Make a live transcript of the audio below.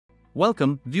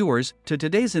Welcome, viewers, to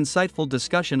today's insightful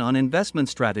discussion on investment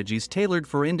strategies tailored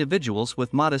for individuals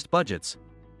with modest budgets.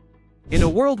 In a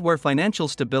world where financial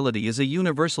stability is a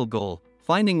universal goal,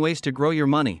 finding ways to grow your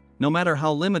money, no matter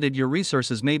how limited your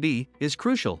resources may be, is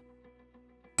crucial.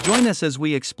 Join us as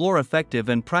we explore effective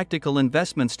and practical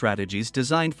investment strategies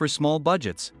designed for small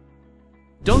budgets.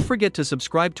 Don't forget to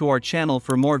subscribe to our channel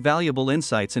for more valuable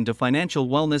insights into financial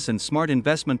wellness and smart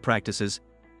investment practices.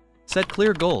 Set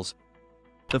clear goals.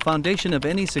 The foundation of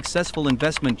any successful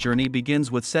investment journey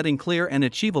begins with setting clear and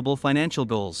achievable financial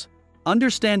goals.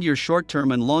 Understand your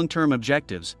short-term and long-term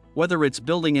objectives, whether it's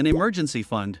building an emergency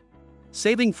fund,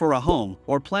 saving for a home,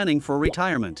 or planning for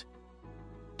retirement.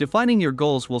 Defining your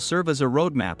goals will serve as a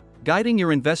roadmap, guiding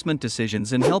your investment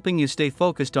decisions and helping you stay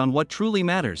focused on what truly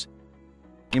matters.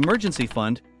 Emergency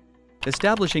fund.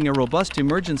 Establishing a robust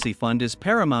emergency fund is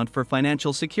paramount for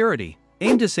financial security.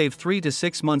 Aim to save 3 to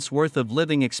 6 months' worth of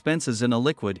living expenses in a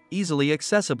liquid, easily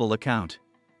accessible account.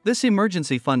 This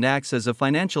emergency fund acts as a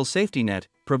financial safety net,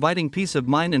 providing peace of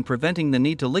mind and preventing the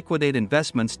need to liquidate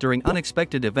investments during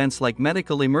unexpected events like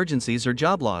medical emergencies or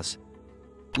job loss.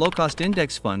 Low-cost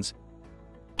index funds.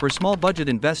 For small-budget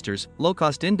investors,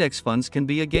 low-cost index funds can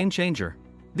be a game-changer.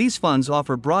 These funds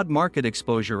offer broad market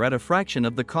exposure at a fraction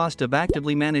of the cost of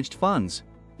actively managed funds.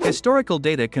 Historical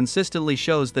data consistently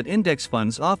shows that index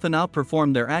funds often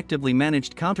outperform their actively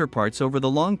managed counterparts over the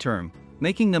long term,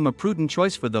 making them a prudent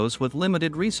choice for those with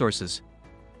limited resources.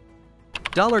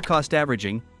 Dollar cost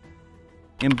averaging.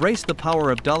 Embrace the power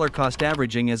of dollar cost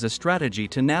averaging as a strategy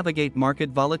to navigate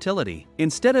market volatility.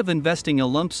 Instead of investing a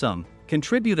lump sum,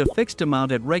 contribute a fixed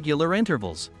amount at regular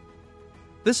intervals.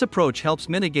 This approach helps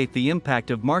mitigate the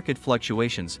impact of market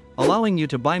fluctuations, allowing you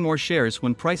to buy more shares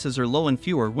when prices are low and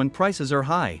fewer when prices are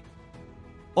high.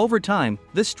 Over time,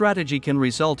 this strategy can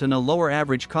result in a lower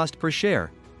average cost per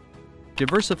share.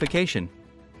 Diversification.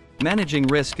 Managing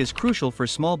risk is crucial for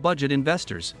small budget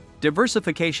investors.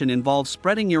 Diversification involves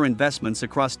spreading your investments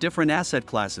across different asset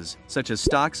classes, such as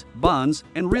stocks, bonds,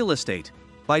 and real estate.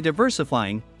 By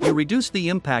diversifying, you reduce the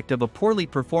impact of a poorly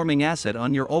performing asset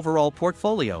on your overall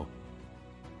portfolio.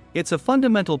 It's a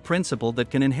fundamental principle that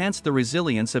can enhance the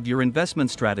resilience of your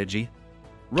investment strategy.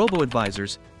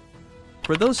 Robo-advisors.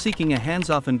 For those seeking a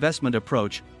hands-off investment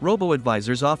approach,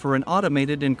 Robo-advisors offer an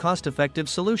automated and cost-effective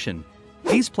solution.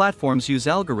 These platforms use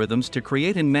algorithms to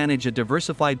create and manage a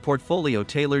diversified portfolio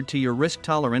tailored to your risk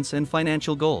tolerance and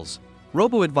financial goals.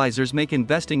 Robo-advisors make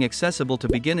investing accessible to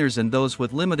beginners and those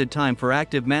with limited time for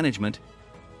active management.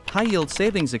 High-yield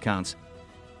savings accounts.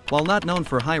 While not known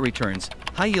for high returns,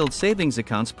 high-yield savings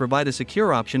accounts provide a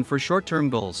secure option for short-term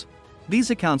goals. These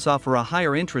accounts offer a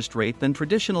higher interest rate than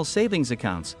traditional savings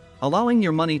accounts, allowing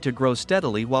your money to grow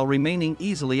steadily while remaining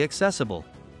easily accessible.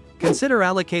 Consider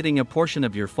allocating a portion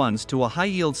of your funds to a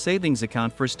high-yield savings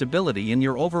account for stability in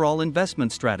your overall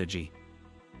investment strategy.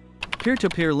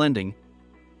 Peer-to-peer lending.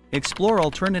 Explore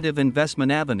alternative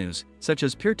investment avenues, such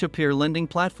as peer-to-peer lending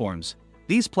platforms.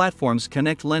 These platforms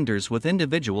connect lenders with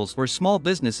individuals or small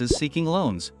businesses seeking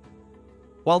loans.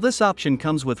 While this option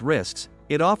comes with risks,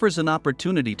 it offers an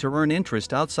opportunity to earn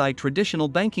interest outside traditional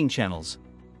banking channels.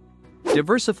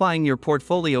 Diversifying your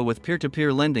portfolio with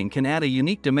peer-to-peer lending can add a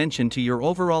unique dimension to your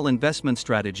overall investment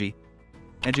strategy.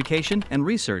 Education and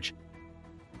research.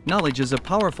 Knowledge is a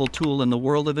powerful tool in the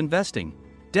world of investing.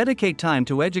 Dedicate time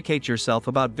to educate yourself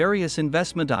about various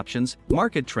investment options,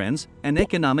 market trends, and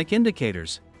economic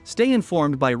indicators. Stay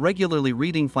informed by regularly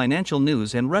reading financial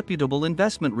news and reputable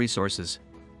investment resources.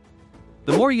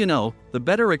 The more you know, the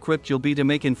better equipped you'll be to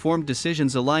make informed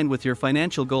decisions aligned with your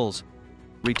financial goals.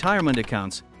 Retirement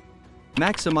accounts.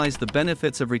 Maximize the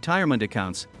benefits of retirement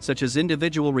accounts, such as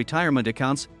individual retirement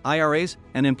accounts, IRAs,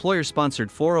 and employer-sponsored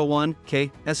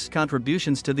 401(k)s.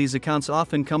 Contributions to these accounts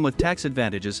often come with tax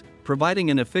advantages, providing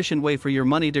an efficient way for your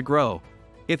money to grow.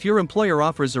 If your employer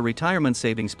offers a retirement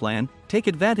savings plan, take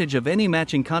advantage of any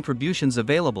matching contributions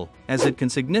available, as it can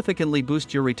significantly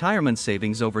boost your retirement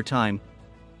savings over time.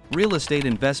 Real estate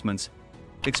investments.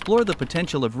 Explore the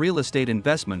potential of real estate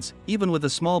investments, even with a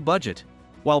small budget.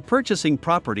 While purchasing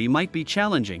property might be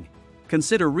challenging,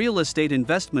 consider real estate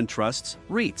investment trusts,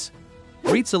 REITs.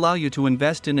 REITs allow you to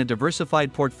invest in a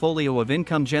diversified portfolio of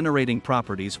income-generating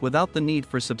properties without the need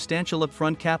for substantial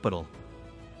upfront capital.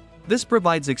 This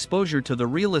provides exposure to the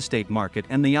real estate market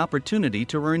and the opportunity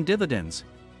to earn dividends.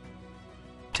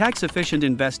 Tax-efficient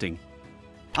investing.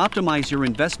 Optimize your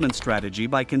investment strategy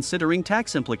by considering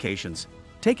tax implications.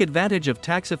 Take advantage of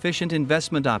tax-efficient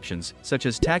investment options, such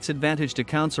as tax-advantaged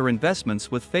accounts or investments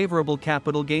with favorable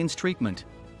capital gains treatment.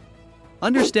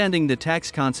 Understanding the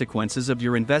tax consequences of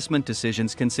your investment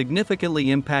decisions can significantly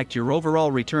impact your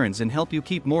overall returns and help you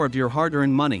keep more of your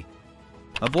hard-earned money.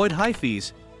 Avoid high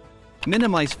fees.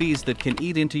 Minimize fees that can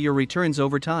eat into your returns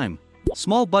over time.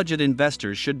 Small budget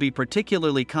investors should be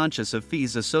particularly conscious of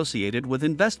fees associated with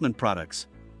investment products.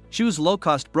 Choose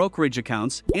low-cost brokerage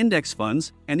accounts, index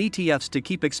funds, and ETFs to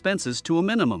keep expenses to a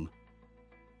minimum.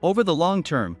 Over the long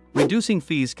term, reducing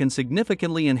fees can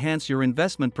significantly enhance your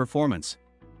investment performance.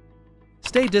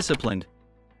 Stay disciplined.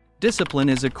 Discipline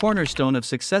is a cornerstone of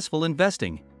successful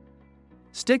investing.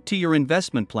 Stick to your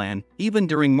investment plan, even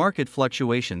during market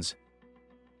fluctuations.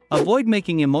 Avoid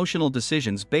making emotional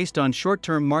decisions based on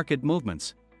short-term market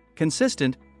movements.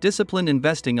 Consistent, disciplined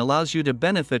investing allows you to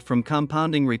benefit from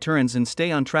compounding returns and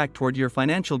stay on track toward your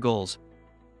financial goals.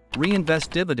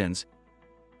 Reinvest dividends.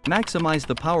 Maximize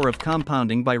the power of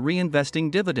compounding by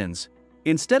reinvesting dividends.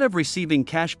 Instead of receiving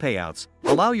cash payouts,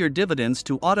 allow your dividends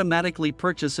to automatically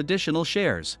purchase additional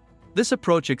shares. This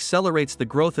approach accelerates the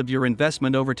growth of your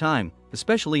investment over time,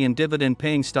 especially in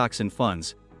dividend-paying stocks and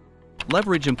funds.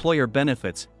 Leverage employer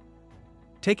benefits.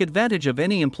 Take advantage of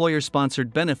any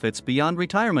employer-sponsored benefits beyond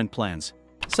retirement plans.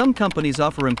 Some companies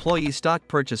offer employee stock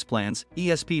purchase plans,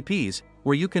 ESPPs,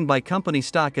 where you can buy company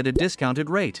stock at a discounted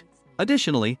rate.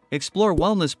 Additionally, explore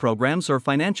wellness programs or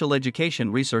financial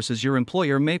education resources your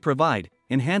employer may provide,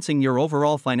 enhancing your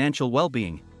overall financial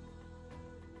well-being.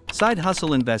 Side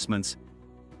hustle investments.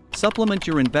 Supplement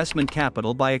your investment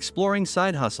capital by exploring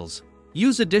side hustles.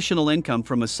 Use additional income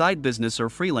from a side business or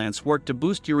freelance work to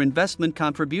boost your investment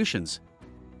contributions.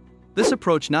 This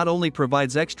approach not only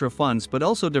provides extra funds but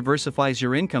also diversifies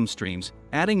your income streams,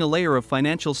 adding a layer of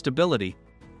financial stability.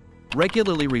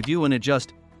 Regularly review and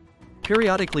adjust.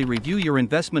 Periodically review your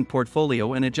investment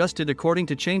portfolio and adjust it according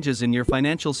to changes in your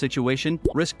financial situation,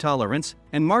 risk tolerance,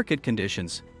 and market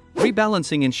conditions.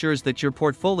 Rebalancing ensures that your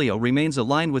portfolio remains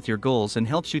aligned with your goals and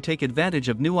helps you take advantage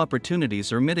of new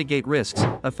opportunities or mitigate risks.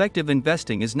 Effective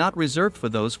investing is not reserved for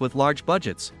those with large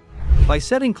budgets. By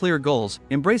setting clear goals,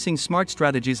 embracing smart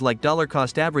strategies like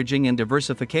dollar-cost averaging and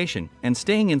diversification, and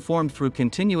staying informed through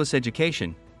continuous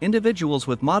education, individuals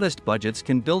with modest budgets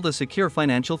can build a secure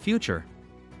financial future.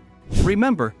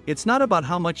 Remember, it's not about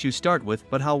how much you start with,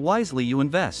 but how wisely you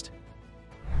invest.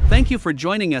 Thank you for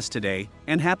joining us today,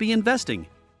 and happy investing!